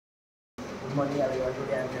Good morning everyone.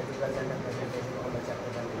 Today I am here to present a presentation on the chapter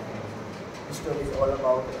 29. This story is all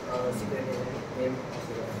about a secret agent named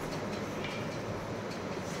Oscar.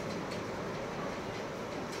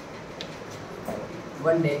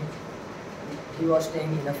 One day, he was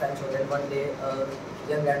staying in a French hotel. One day, a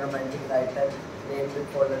young and romantic writer named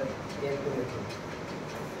Fowler came to meet him.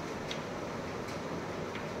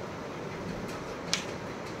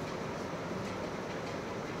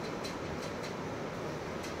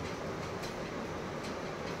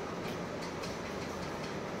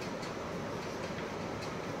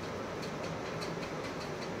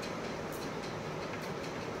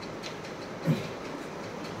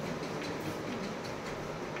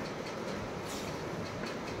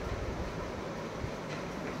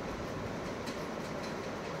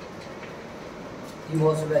 He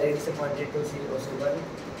was very disappointed to see Oscar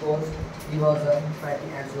because he was a fatty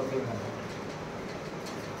and sloppy man.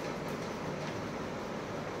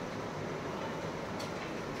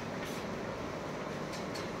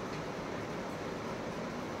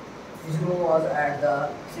 His room was at the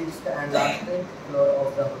sixth and last floor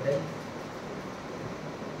of the hotel.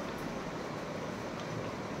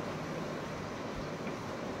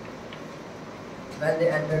 When they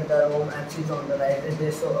entered the room and switched on the light,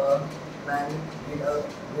 they saw a man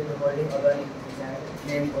with holding a gun in his hand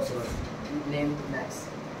named Oscar, named Max.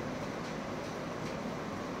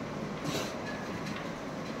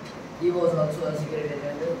 He was also a secret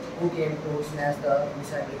agent who came to snatch the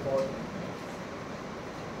missile report.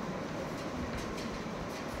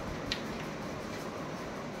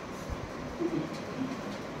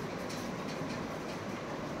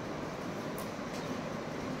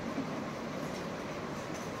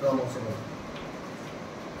 From Oscar.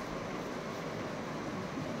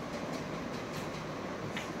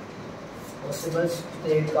 Oscar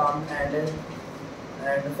stayed calm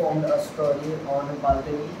and formed a story on a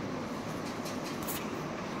balcony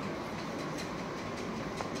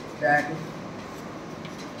that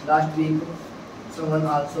last week someone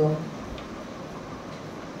also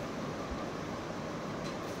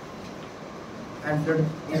entered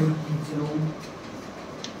in his room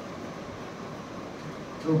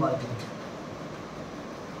through balcony.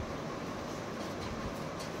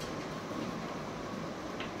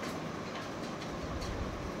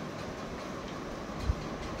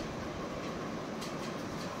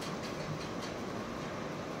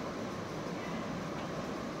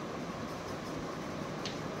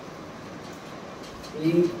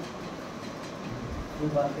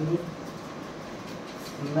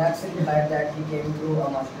 Max replied that he came through a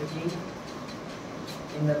master key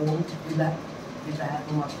in the room. With the help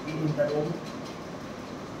of master key in the room.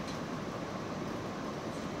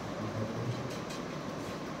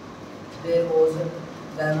 There was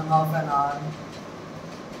then half an hour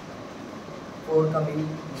for coming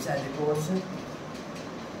missile reports.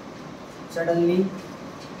 Suddenly,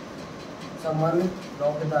 someone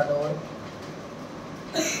knocked the door.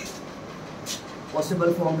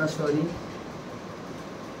 Possible from the story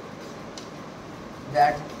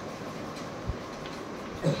that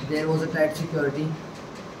there was a tight security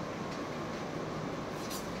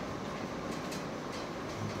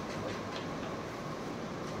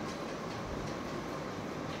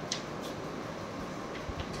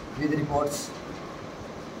with reports.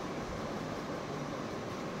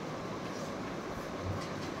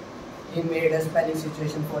 He made a panic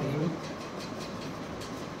situation for him.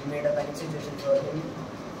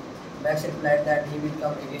 Max replied that he will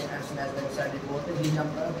come again as soon as the missile report. He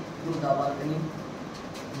jumped through the balcony,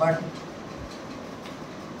 but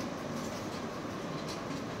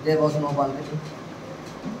there was no balcony.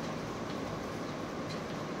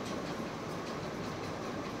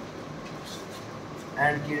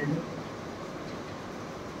 And killed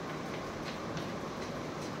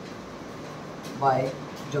by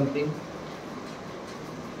jumping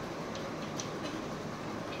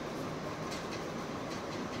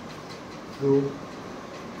through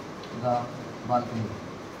the balcony.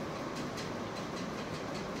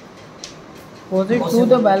 Was it through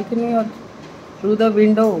the balcony or through the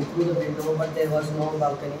window? Through the window, but there was no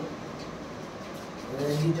balcony.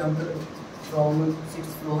 He jumped from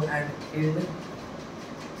 6th floor and killed.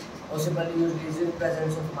 Possibly used his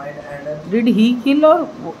presence of mind and Did he kill or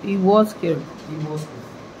he was killed? he was killed.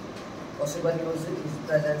 Possibly used his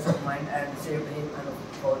presence of mind and saved him and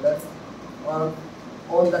Fowler.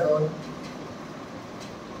 On the door,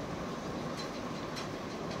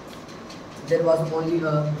 there was only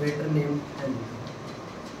a waiter named Henry.